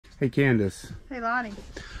Hey Candice. Hey Lonnie.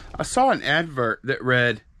 I saw an advert that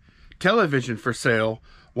read, television for sale,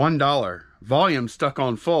 $1, volume stuck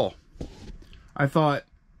on full. I thought,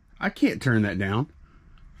 I can't turn that down.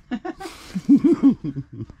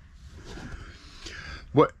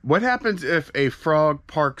 What happens if a frog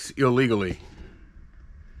parks illegally?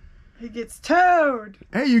 He gets towed.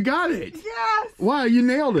 Hey, you got it. Yes. Wow, you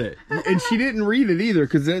nailed it. And she didn't read it either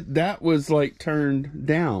because that was like turned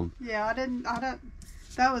down. Yeah, I don't.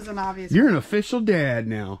 That was an obvious. You're an official dad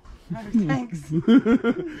now. Oh, thanks.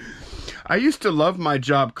 I used to love my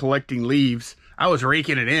job collecting leaves. I was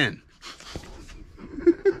raking it in.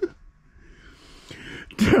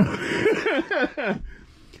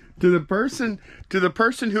 To the person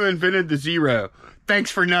who invented the zero,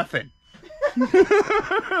 thanks for nothing.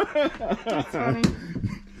 That's funny.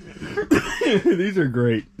 These are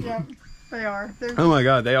great. Yeah, they are. Oh my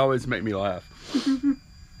god, they always make me laugh.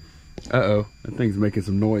 Uh-oh, that thing's making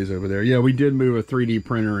some noise over there. Yeah, we did move a 3D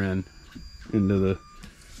printer into the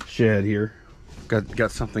shed here.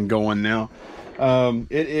 Got something going now.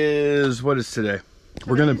 It is, what is today?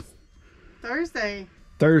 We're gonna Thursday.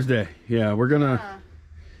 Yeah, we're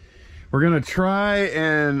gonna try,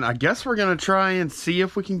 and I guess we're gonna try and see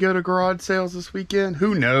if we can go to garage sales this weekend.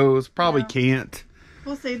 Who knows? Probably can't.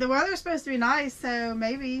 We'll see. The weather's supposed to be nice, so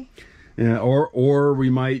maybe. Yeah, or we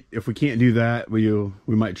might, if we can't do that, we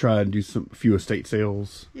might try and do a few estate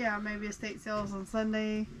sales. Yeah, maybe estate sales on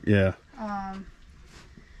Sunday. Yeah.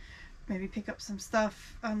 Maybe pick up some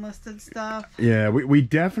stuff, unlisted stuff. Yeah, we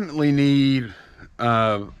definitely need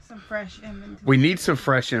some fresh inventory. We need some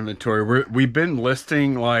fresh inventory. We've been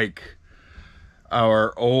listing like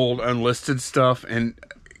our old unlisted stuff, and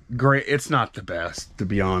great, it's not the best, to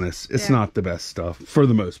be honest. It's not the best stuff for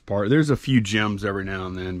the most part. There's a few gems every now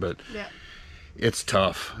and then, but it's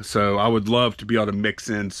tough. So I would love to be able to mix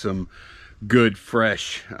in some good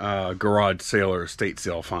fresh garage sale or estate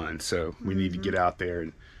sale finds. So we need to get out there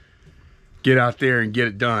and get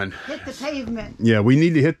it done. Hit the pavement. Yeah, we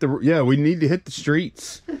need to hit the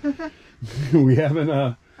streets. We haven't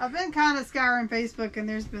I've been kind of scouring Facebook and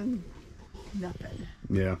there's been nothing.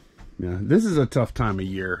 Yeah. This is a tough time of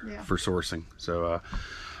year for sourcing. So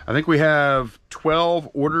I think we have 12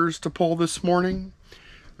 orders to pull this morning,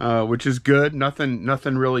 which is good. Nothing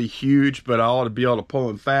really huge, but I ought to be able to pull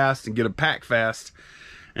them fast and get them packed fast,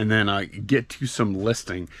 and then get to some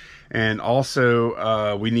listing. And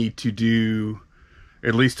also we need to do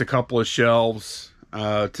at least a couple of shelves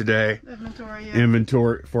today.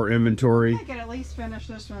 Inventory. I can at least finish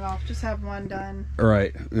this one off. Just have one done. All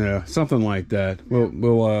right. Yeah, something like that.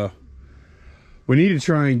 We need to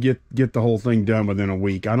try and get the whole thing done within a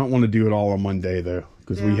week. I don't want to do it all on Monday though,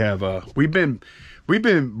 because we have we've been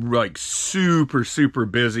like super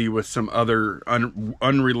busy with some other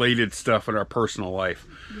unrelated stuff in our personal life.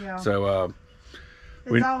 Yeah. So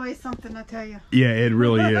it's always something, I tell you. Yeah, it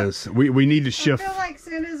really is. We need to shift. I feel like as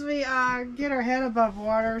soon as we get our head above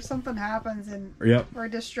water, something happens and we're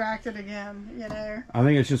distracted again, you know. I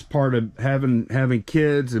think it's just part of having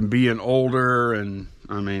kids and being older, and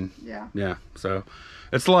I mean, yeah. So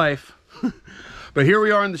it's life. But here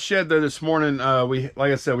we are in the shed though this morning.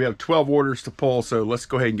 Like I said, we have 12 orders to pull, so let's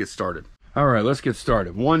go ahead and get started. All right, let's get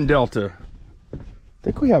started. One Delta. I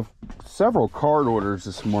think we have several card orders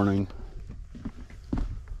this morning.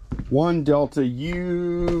 One Delta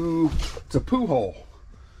it's a poo hole.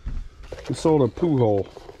 We sold a poo hole.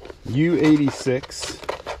 U86.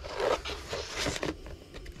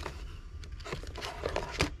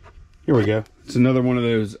 Here we go. It's another one of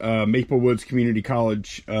those Maple Woods Community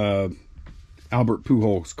College Albert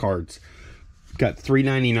Pujols cards. Got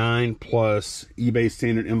 $3.99 plus eBay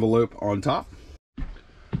standard envelope on top.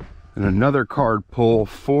 And another card pull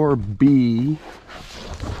for B102.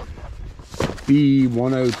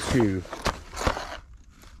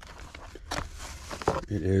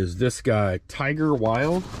 It is this guy, Tiger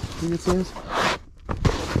Wild, I think it says.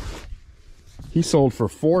 He sold for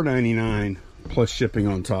 $4.99 plus shipping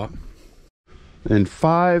on top. And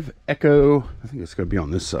 5 Echo, I think it's going to be on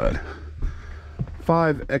this side.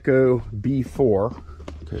 5 Echo B4.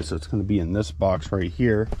 Okay, so it's going to be in this box right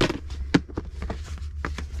here.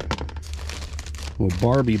 Little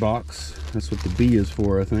Barbie box. That's what the B is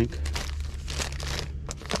for, I think.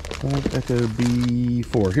 5 Echo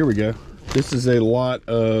B4. Here we go. This is a lot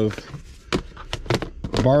of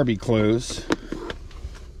Barbie clothes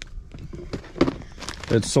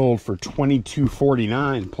that sold for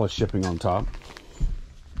 $22.49 plus shipping on top.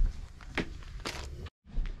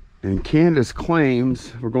 And Candice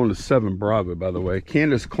claims, we're going to 7 Bravo by the way,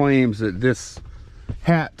 Candice claims that this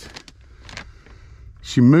hat,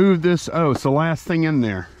 she moved this, it's the last thing in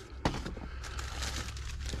there.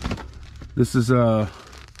 This is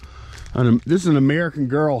this is an American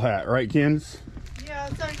Girl hat, right, Candice? Yeah.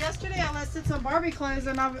 So yesterday I listed some Barbie clothes,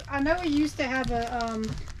 and I know we used to have a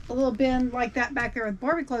little bin like that back there with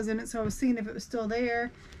Barbie clothes in it. So I was seeing if it was still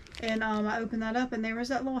there, and I opened that up, and there was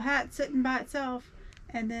that little hat sitting by itself.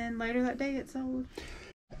 And then later that day, it sold.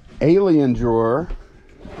 Alien drawer.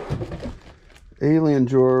 Alien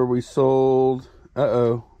drawer. We sold.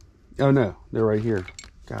 Oh no, they're right here.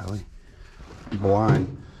 Golly, I'm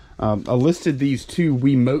blind. I listed these two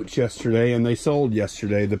Wiimotes yesterday, and they sold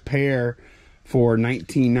yesterday. The pair for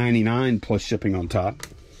 $19.99 plus shipping on top.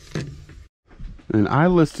 And I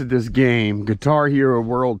listed this game, Guitar Hero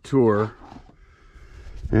World Tour,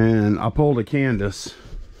 and I pulled a Candice.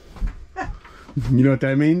 You know what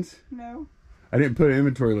that means? No. I didn't put an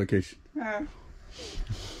inventory location. Oh.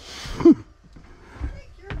 I think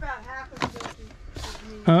you're about half as guilty as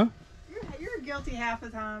me. Huh? You're guilty half the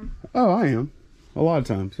time. Oh, I am. A lot of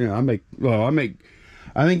times. Yeah,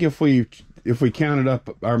 I think if we counted up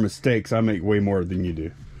our mistakes, I make way more than you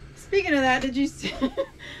do. Speaking of that, did you see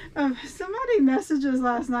somebody messaged us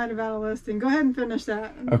last night about a listing? Go ahead and finish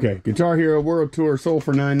that. Okay, Guitar Hero World Tour sold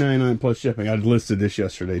for $9.99 plus shipping. I listed this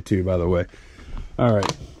yesterday too, by the way. All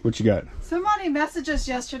right, what you got? Somebody messaged us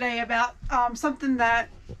yesterday about something that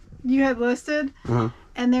you had listed,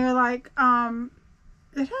 and they're like,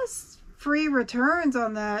 it has free returns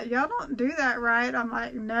on that. Y'all don't do that, right? I'm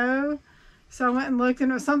like, no. So I went and looked,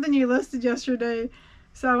 and it was something you listed yesterday.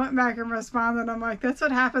 So I went back and responded. I'm like, that's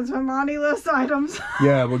what happens when Lonnie lists items.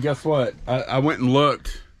 Yeah, well, guess what? I went and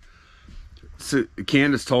looked. So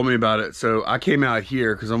Candice told me about it. So I came out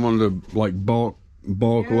here because I wanted to like bulk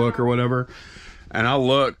look or whatever. And I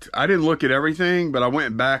looked. I didn't look at everything, but I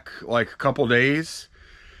went back like a couple days,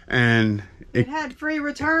 and it had free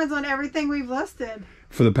returns on everything we've listed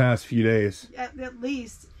for the past few days. At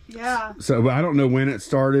least, yeah. So I don't know when it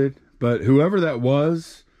started, but whoever that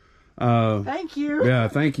was, thank you. Yeah,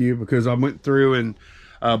 thank you, because I went through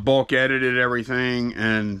and bulk edited everything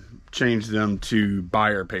and changed them to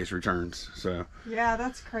buyer pays returns. So yeah,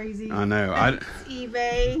 that's crazy. I know. Thanks,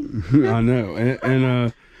 eBay. I know,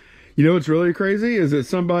 and you know what's really crazy is that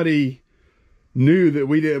somebody knew that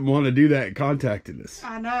we didn't want to do that and contacted us.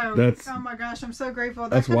 I know. Oh my gosh, I'm so grateful.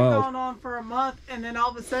 That's could have wild. gone on for a month, and then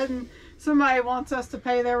all of a sudden somebody wants us to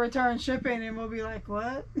pay their return shipping, and we'll be like,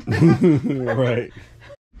 what? Right.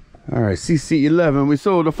 All right, CC11, we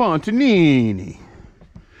sold a Fontanini.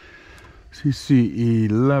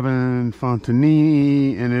 CC11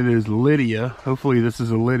 Fontanini, and it is Lydia. Hopefully this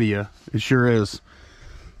is a Lydia. It sure is.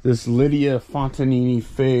 This Lydia Fontanini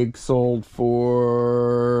fig sold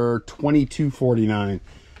for $22.49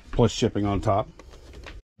 plus shipping on top.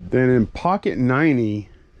 Then in Pocket 90,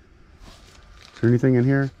 is there anything in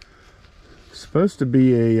here? Supposed to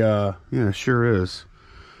be a, yeah, sure is.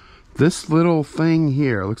 This little thing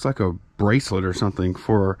here looks like a bracelet or something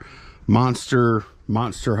for Monster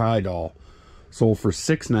High doll. Sold for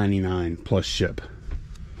 $6.99 plus ship.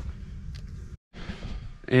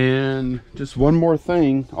 And just one more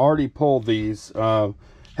thing, already pulled these. Have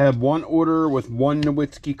one order with one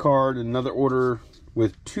Nowitzki card, another order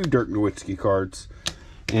with 2 Dirk Nowitzki cards.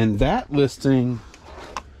 And that listing,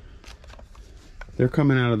 they're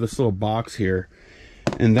coming out of this little box here.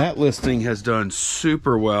 And that listing has done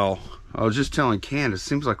super well. I was just telling Candice, it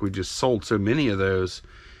seems like we just sold so many of those.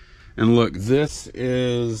 And look, this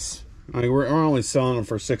is, I mean, we're only selling them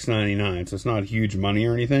for $6.99, so it's not huge money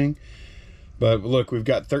or anything. But look, we've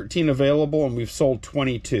got 13 available, and we've sold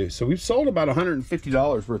 22. So we've sold about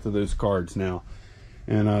 $150 worth of those cards now.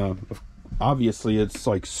 And obviously, it's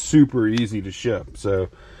like super easy to ship. So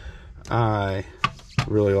I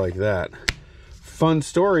really like that. Fun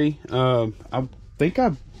story. I think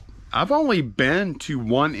I've only been to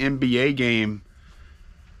one NBA game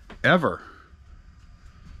ever.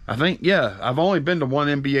 I think, yeah, I've only been to one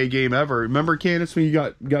NBA game ever. Remember, Candice, when you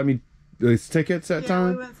got me those tickets that time?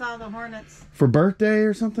 Yeah, we went and saw the Hornets. For birthday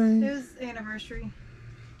or something? It was anniversary.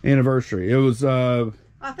 Anniversary. It was, I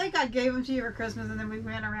think I gave them to you for Christmas, and then we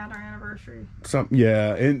went around our anniversary.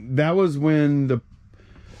 Yeah, and that was when the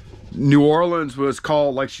New Orleans was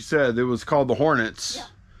called, like she said, it was called the Hornets. Yeah.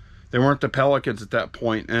 They weren't the Pelicans at that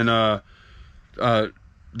point. And the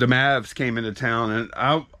Mavs came into town, and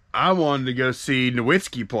I wanted to go see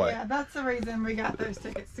Nowitzki play. Yeah, that's the reason we got those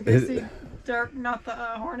tickets, to go see Dirk, not the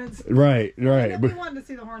Hornets. Right. We wanted to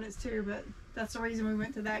see the Hornets too, but that's the reason we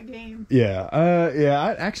went to that game. Yeah.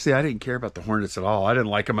 I didn't care about the Hornets at all. I didn't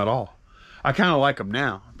like them at all. I kind of like them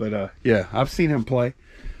now, but yeah, I've seen him play.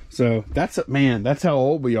 So that's how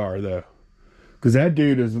old we are though, because that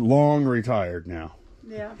dude is long retired now.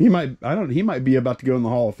 Yeah. He might be about to go in the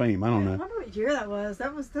Hall of Fame. I don't know. I wonder what what year that was.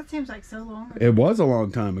 That seems like so long ago. It was a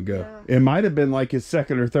long time ago. Yeah. It might have been like his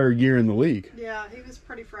second or third year in the league. Yeah, he was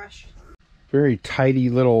pretty fresh. Very tidy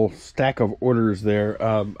little stack of orders there.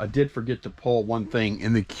 I did forget to pull one thing.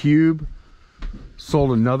 In the cube,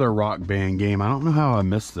 sold another Rock Band game. I don't know how I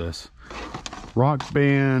missed this. Rock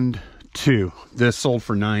Band 2. This sold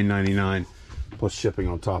for $9.99 plus shipping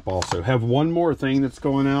on top also. Have one more thing that's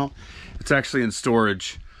going out. It's actually in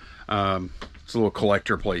storage. It's a little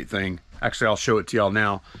collector plate thing. Actually, I'll show it to y'all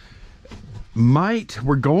now.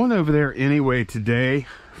 We're going over there anyway today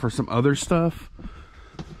for some other stuff.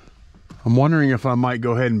 I'm wondering if I might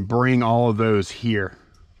go ahead and bring all of those here,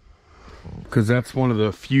 because that's one of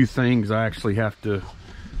the few things I actually have to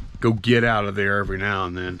go get out of there every now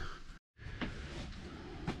and then.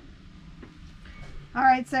 All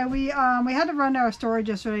right, so we had to run to our storage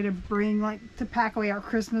yesterday to pack away our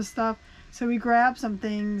Christmas stuff. So we grabbed some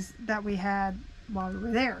things that we had while we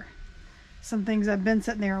were there. Some things that have been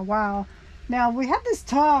sitting there a while. Now we had this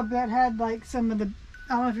tub that had like some of the,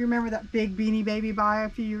 I don't know if you remember that big Beanie Baby buy a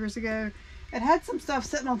few years ago. It had some stuff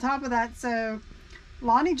sitting on top of that, so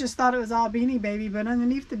Lonnie just thought it was all Beanie Baby, but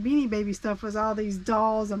underneath the Beanie Baby stuff was all these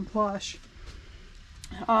dolls and plush.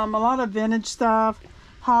 A lot of vintage stuff.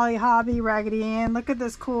 Holly Hobby, Raggedy Ann. Look at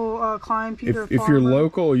this cool Klein Peter If you're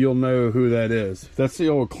local, you'll know who that is. That's the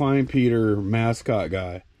old Klein Peter mascot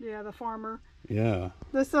guy. Yeah, the farmer. Yeah.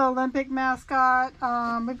 This is the Olympic mascot.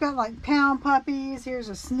 We've got like Pound Puppies. Here's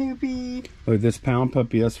a Snoopy. Look, this Pound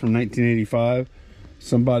Puppy, that's from 1985.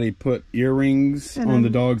 Somebody put earrings on the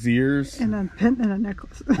dog's ears. And a pin and a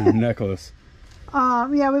necklace. And a necklace. Yeah,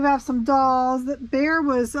 we have some dolls. That Bear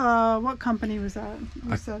was, what company was that?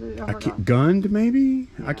 Gund, maybe?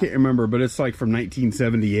 Yeah. I can't remember, but it's like from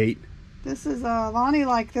 1978. This is, Lonnie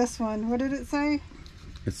liked this one. What did it say?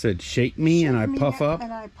 It said, shake me and I puff up.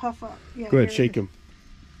 And I puff up. Yeah, go ahead, shake him.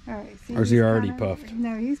 All right. See, or is he already puffed?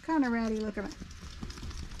 No, he's kind of ratty looking at.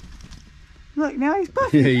 Look, now he's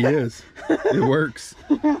puffy. Yeah, he is. It works.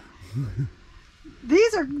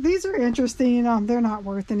 These are interesting. They're not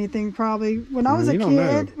worth anything probably. When I was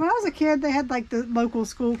a kid, they had like the local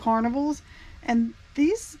school carnivals, and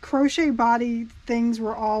these crochet body things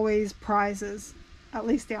were always prizes, at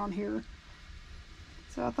least down here.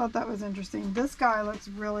 So I thought that was interesting. This guy looks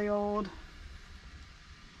really old.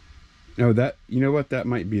 Oh, you know what? That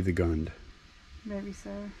might be the Gund. Maybe so.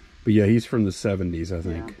 But yeah, he's from the 70s, I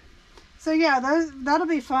think. Yeah. So yeah, that'll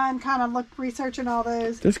be fun. Kind of researching all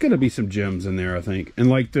those. There's gonna be some gems in there, I think. And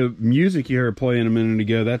like the music you heard playing a minute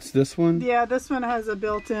ago, that's this one. Yeah, this one has a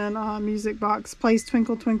built-in music box. Plays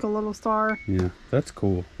Twinkle Twinkle Little Star. Yeah, that's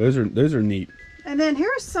cool. Those are neat. And then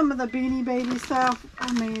here's some of the Beanie Baby stuff.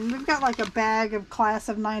 I mean, we've got like a bag of class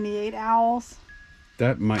of '98 owls.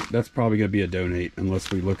 That's probably gonna be a donate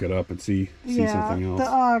unless we look it up and see something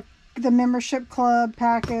else. The membership club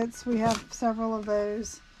packets. We have several of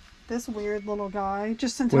those. This weird little guy,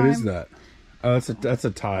 just in time. What is that? Oh, that's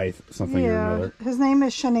a tithe, something or another. His name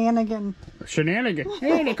is Shenanigan. Shenanigan.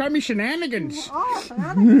 Hey, they call me Shenanigans.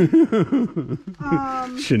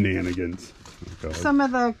 Shenanigans. Oh, some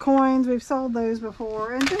of the coins, we've sold those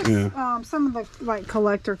before, and just some of the like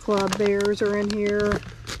collector club bears are in here.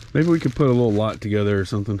 Maybe we could put a little lot together or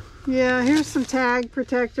something. Yeah, here's some tag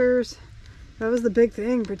protectors. That was the big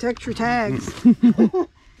thing. Protect your tags.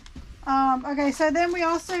 Okay, so then we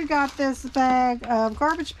also got this bag of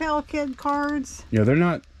Garbage Pail Kid cards. Yeah,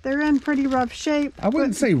 they're in pretty rough shape. I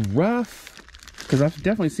wouldn't say rough, because I've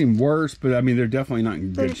definitely seen worse, but I mean, they're definitely not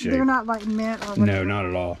in good shape. They're not like mint or whatever. No, not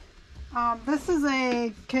at all. This is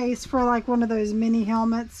a case for like one of those mini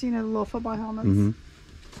helmets, you know, the little football helmets. Mm-hmm.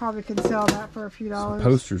 Probably could sell that for a few dollars.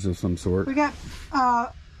 Some posters of some sort. We got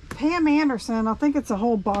Pam Anderson. I think it's a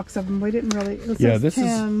whole box of them. We didn't really. This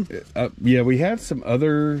 10. Is. We had some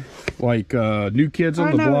other like New Kids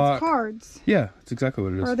on the Block. It's cards. Yeah, that's exactly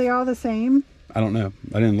what it is. Are they all the same? I don't know.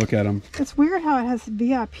 I didn't look at them. It's weird how it has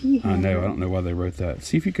VIP. I know. I don't know why they wrote that.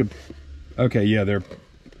 See if you could. Okay, yeah, they're.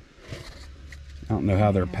 I don't know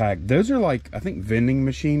how they're packed. Those are like, I think, vending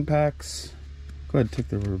machine packs. Go ahead and take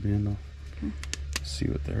the rubber band off. Okay. Let's see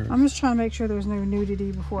what they're. I'm just trying to make sure there's no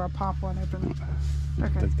nudity before I pop one open.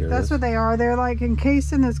 Okay, that's what they are. They're like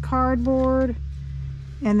encased in this cardboard,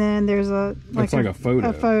 and then there's a photo.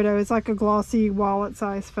 A photo. It's like a glossy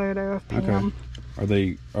wallet-sized photo of Pam.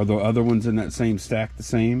 Okay. Are the other ones in that same stack the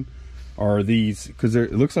same? Or are these? Because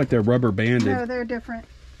it looks like they're rubber banded. No, they're different.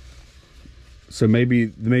 So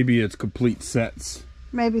maybe it's complete sets.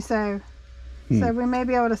 Maybe so. So we may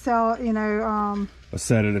be able to sell, you know, a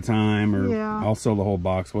set at a time, or I'll sell the whole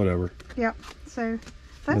box, whatever. Yep. So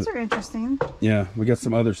those are interesting. Yeah, we got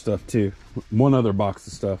some other stuff too. One other box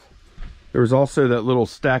of stuff. There was also that little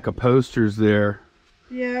stack of posters there.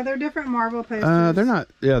 Yeah, they're different Marvel posters. They're not.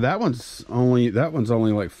 Yeah, that one's only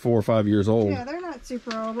like 4 or 5 years old. Yeah, they're not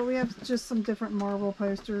super old, but we have just some different Marvel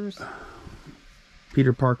posters.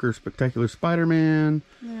 Peter Parker, Spectacular Spider-Man.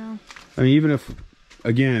 Yeah. I mean, even if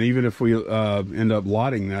we end up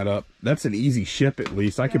lotting that up, that's an easy ship at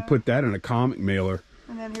least. I could put that in a comic mailer.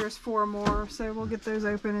 And then here's 4 more, so we'll get those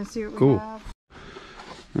open and see what Cool. we have.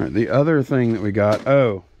 All right, the other thing that we got.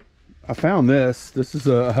 Oh, I found this. This is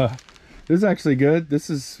actually good. This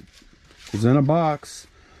is in a box.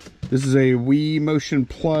 This is a Wii Motion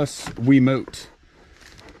Plus Wiimote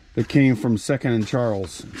that came from Second and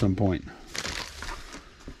Charles at some point.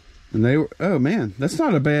 And they were, oh man, that's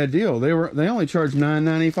not a bad deal. They only charged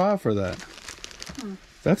 $9.95 for that.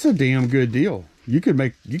 That's a damn good deal. You could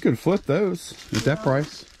flip those at that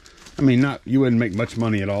price. I mean, you wouldn't make much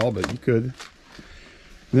money at all, but you could.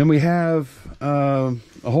 And then we have a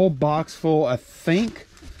whole box full, I think.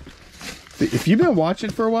 If you've been watching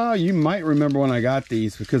for a while, you might remember when I got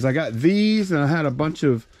these, because I got these and I had a bunch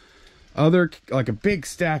of other, like a big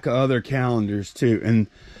stack of other calendars too. And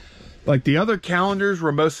like the other calendars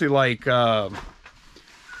were mostly like NFL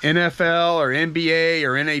or NBA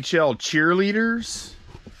or NHL cheerleaders.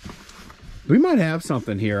 We might have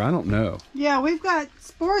something here. I don't know. Yeah, we've got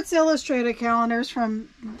Sports Illustrated calendars from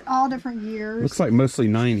all different years. Looks like mostly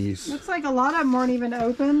 90s. Looks like a lot of them weren't even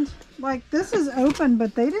opened. Like this is open,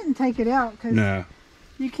 but they didn't take it out because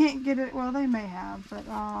you can't get it. Well, they may have, but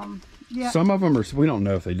yeah. Some of them are. We don't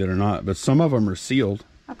know if they did or not, but some of them are sealed.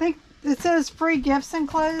 I think it says free gifts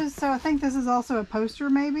enclosed, so I think this is also a poster,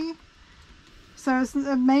 maybe. So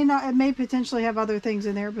it may potentially have other things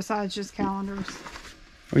in there besides just calendars.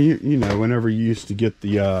 Well, you know, whenever you used to get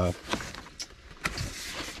the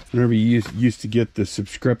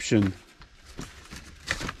subscription,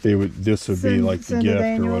 this would be like the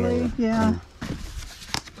gift or whatever. Yeah.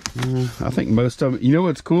 I think most of them. You know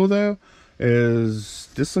what's cool though is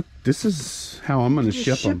this is how I'm going to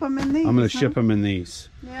ship them. I'm going to ship them in these.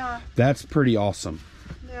 Yeah. That's pretty awesome.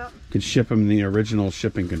 Yeah. Could ship them in the original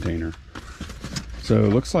shipping container. So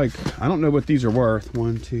it looks like, I don't know what these are worth.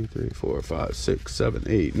 1, 2, 3, 4, 5, 6, 7,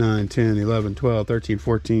 8, 9, 10, 11, 12, 13,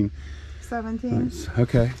 14. 17.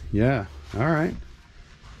 Okay. Yeah. All right.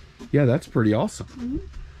 Yeah, that's pretty awesome.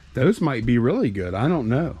 Those might be really good. I don't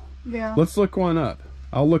know. Yeah. Let's look one up.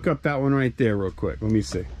 I'll look up that one right there real quick. Let me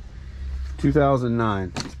see.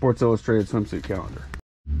 2009 Sports Illustrated swimsuit calendar.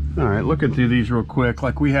 All right, looking through these real quick.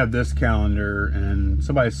 Like we have this calendar and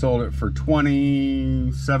somebody sold it for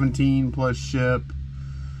 $20.17 plus ship.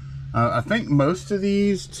 I think most of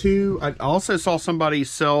these too. I also saw somebody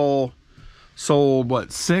sold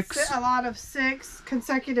what, 6? A lot of 6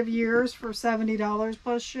 consecutive years for $70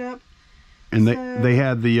 plus ship. And they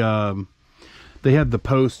had the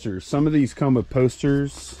posters. Some of these come with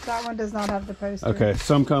posters. That one does not have the posters. Okay,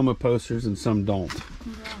 some come with posters and some don't. Yeah.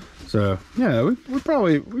 So yeah, we've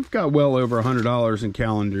got well over $100 in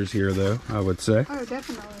calendars here, though. I would say. Oh,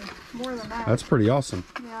 definitely more than that. That's pretty awesome.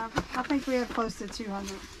 Yeah, I think we have close to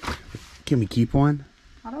 200. Can we keep one?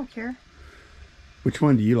 I don't care. Which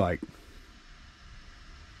one do you like?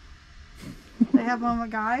 They have one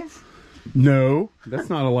with guys? No, that's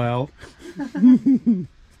not allowed.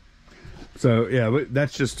 So yeah,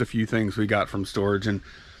 that's just a few things we got from storage, and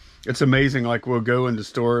it's amazing. Like we'll go into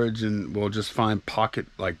storage and we'll just find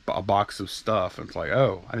like a box of stuff. And it's like,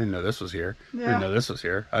 oh, I didn't know this was here. Yeah. I didn't know this was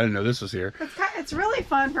here. I didn't know this was here. It's really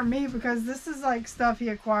fun for me because this is like stuff he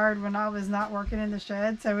acquired when I was not working in the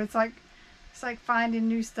shed. So it's like finding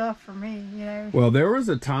new stuff for me, you know. Well, there was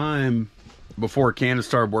a time before Candice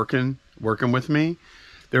started working with me.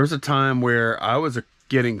 There was a time where I was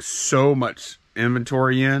getting so much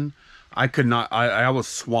inventory in. I could not, I was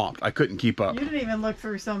swamped. I couldn't keep up. You didn't even look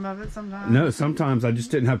through some of it sometimes. No, sometimes I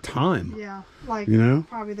just didn't have time. Yeah, like, you know,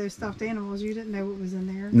 probably those stuffed animals, you didn't know what was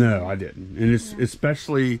in there. No, I didn't. And it's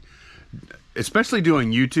especially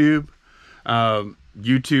doing YouTube.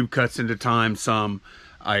 YouTube cuts into time some.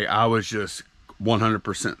 I was just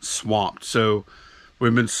 100% swamped. So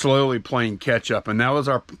we've been slowly playing catch up, and that was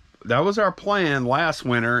our plan last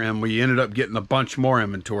winter, and we ended up getting a bunch more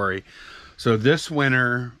inventory. So this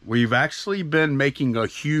winter, we've actually been making a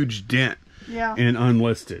huge dent in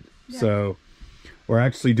unlisted. Yeah. So we're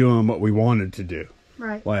actually doing what we wanted to do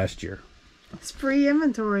last year. It's free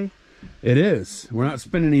inventory. It is. We're not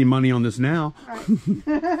spending any money on this now.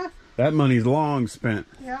 Right. That money's long spent.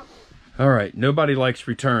 Yep. All right. Nobody likes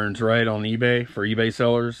returns, right? On eBay, for eBay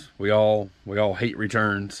sellers, we all hate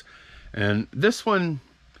returns. And this one,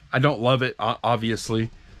 I don't love it, obviously.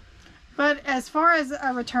 But as far as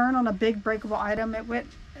a return on a big breakable item, it went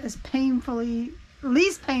as painfully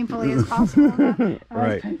least painfully as possible.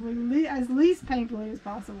 Right. As least painfully as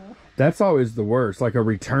possible. That's always the worst. Like a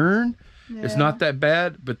return is Yeah. not that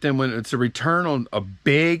bad, but then when it's a return on a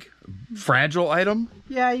big, fragile item.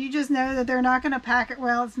 Yeah, you just know that they're not going to pack it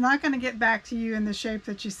well. It's not going to get back to you in the shape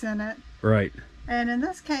that you sent it. Right. And in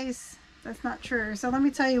this case, that's not true. So let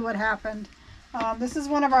me tell you what happened. This is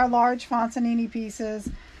one of our large Fontanini pieces.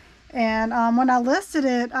 And when I listed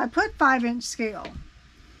it, I put 5-inch scale.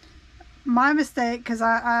 My mistake, because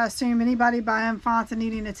I assume anybody buying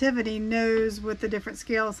Fontanini Nativity knows what the different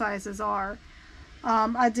scale sizes are.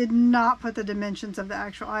 I did not put the dimensions of the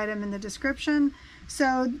actual item in the description.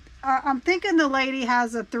 So I'm thinking the lady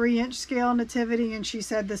has a 3-inch scale Nativity, and she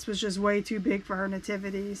said this was just way too big for her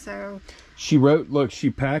Nativity. So she wrote, look, she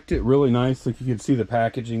packed it really nice. Like you can see the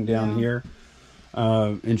packaging down here.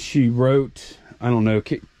 And she wrote, I don't know,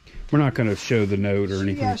 we're not going to show the note or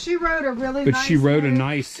anything. Yeah, she wrote a really but nice she wrote note. a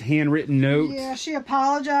nice handwritten note. Yeah, she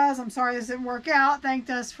apologized. I'm sorry this didn't work out. Thanked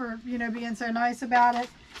us for, being so nice about it.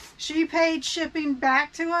 She paid shipping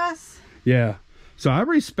back to us. Yeah. So I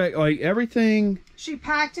respect, like, everything. She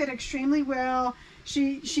packed it extremely well.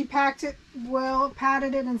 She packed it well,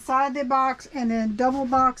 padded it inside the box, and then double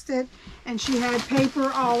boxed it. And she had paper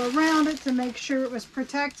all around it to make sure it was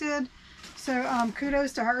protected. So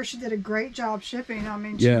kudos to her. She did a great job shipping. I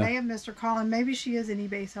mean, she may have missed her call, and maybe she is an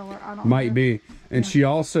eBay seller. I don't know. Might be. And she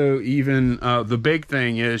also even, the big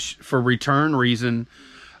thing is, for return reason,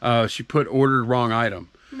 she put ordered wrong item.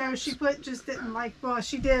 No, she put just didn't like, well,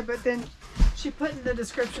 she did, but then she put in the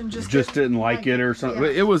description just didn't like it or something. Yeah.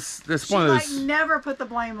 It was, that's one of those. She never put the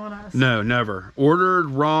blame on us. No, never. Ordered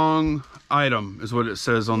wrong item is what it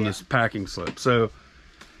says on this packing slip. So,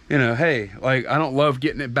 hey, like, I don't love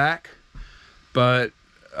getting it back. But,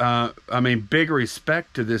 I mean, big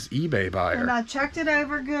respect to this eBay buyer. And I checked it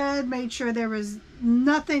over good, made sure there was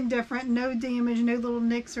nothing different, no damage, no little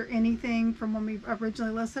nicks or anything from when we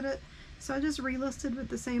originally listed it. So I just relisted with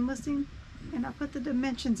the same listing, and I put the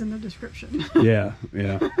dimensions in the description. Yeah.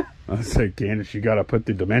 I said, Candice, you got to put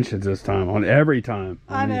the dimensions this time on every time.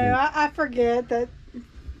 I know. I forget that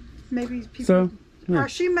maybe people... Or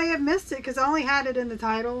she may have missed it because I only had it in the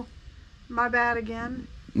title. My bad again.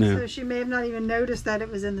 Yeah. So she may have not even noticed that it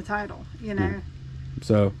was in the title, Yeah.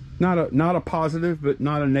 So not a positive, but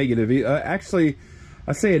not a negative. Actually,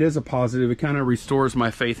 I say it is a positive. It kind of restores my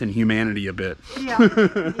faith in humanity a bit.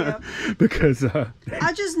 Yeah. Because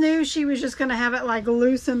I just knew she was just going to have it like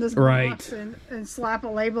loose in this box and slap a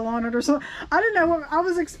label on it or something. I didn't know what I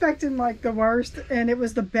was expecting, like the worst, and it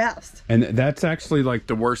was the best. And that's actually like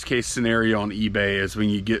the worst case scenario on eBay is when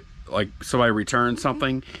you get, like, somebody returns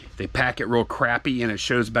something, they pack it real crappy and it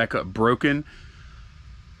shows back up broken.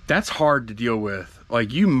 That's hard to deal with.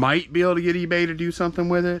 Like, you might be able to get eBay to do something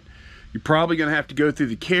with it. You're probably going to have to go through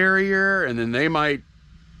the carrier, and then they might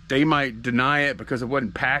deny it because it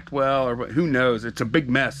wasn't packed well, or who knows. It's a big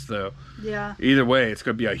mess, though. Yeah. Either way, it's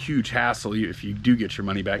going to be a huge hassle if you do get your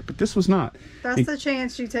money back. But this was not. That's the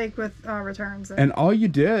chance you take with returns. Though. And all you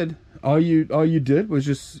did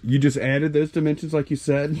was you just added those dimensions like you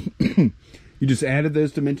said. You just added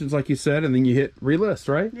those dimensions like you said, and then you hit relist,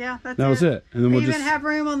 right? Yeah, that was it. And then we we'll even have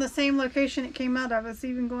room on the same location it came out of. It's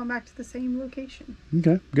even going back to the same location.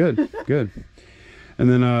 Okay, good.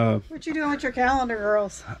 And then what you doing with your calendar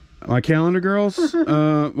girls? My calendar girls?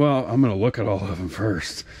 Well, I'm gonna look at all of them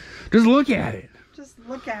first. Just look at it. Just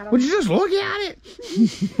look at them. Would you just look at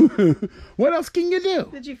it? What else can you do?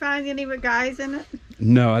 Did you find any with guys in it?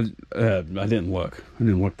 No, I didn't look. I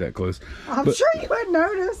didn't look that close. I'm sure you would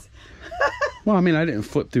notice. Well, I mean, I didn't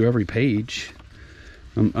flip through every page.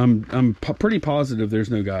 I'm pretty positive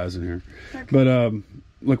there's no guys in here. Okay. But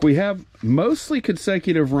look, we have mostly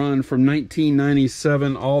consecutive run from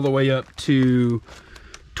 1997 all the way up to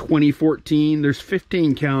 2014. There's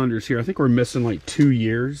 15 calendars here. I think we're missing like 2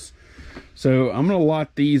 years. So I'm gonna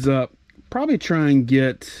lot these up. Probably try and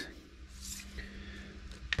get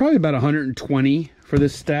probably about 120 for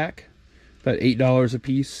this stack. About $8 a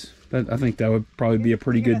piece. I think that would probably be a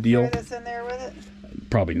pretty good deal. Throw this in there with it?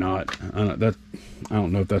 Probably not. I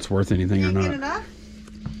don't know if that's worth anything or not. Get enough?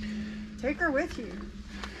 Take her with you.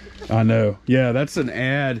 I know. Yeah, that's an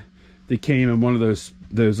ad that came in one of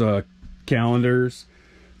those calendars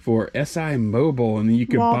for SI Mobile, and then you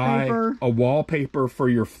could buy a wallpaper for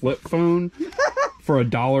your flip phone for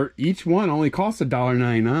 $1 each. One only costs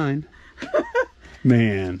 $1.99.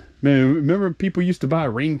 Man, remember people used to buy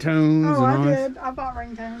ringtones? Oh, and I did. I bought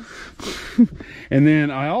ringtones. And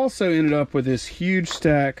then I also ended up with this huge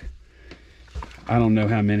stack. I don't know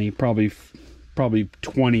how many. Probably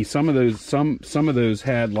 20. Some of those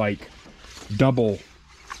had like double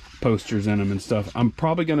posters in them and stuff. I'm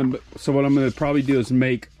probably gonna, so what I'm gonna probably do is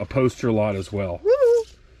make a poster lot as well. Woo!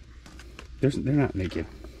 They're not naked.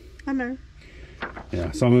 I know.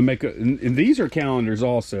 Yeah, so I'm gonna make and these are calendars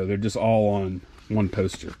also. They're just all on one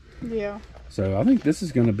poster. Yeah. So I think this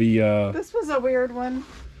is gonna be This was a weird one.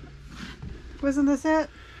 Wasn't this it?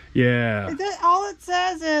 Yeah. All it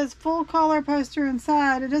says is full color poster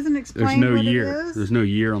inside. It doesn't explain There's no what year. it is. There's no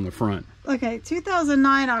year on the front. Okay,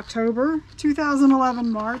 2009 October,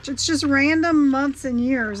 2011 March. It's just random months and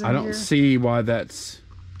years. I don't see why that's.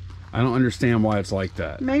 I don't understand why it's like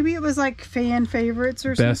that. Maybe it was like fan favorites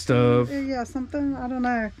or best something. of. Yeah, something. I don't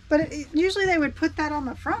know. But usually they would put that on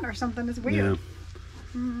the front or something. It's weird.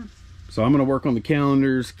 Yeah. So I'm going to work on the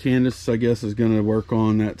calendars. Candice, I guess, is going to work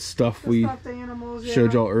on that stuff we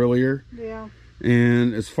showed y'all earlier. Yeah.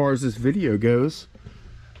 And as far as this video goes,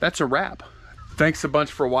 that's a wrap. Thanks a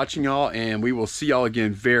bunch for watching, y'all, and we will see y'all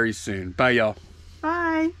again very soon. Bye, y'all.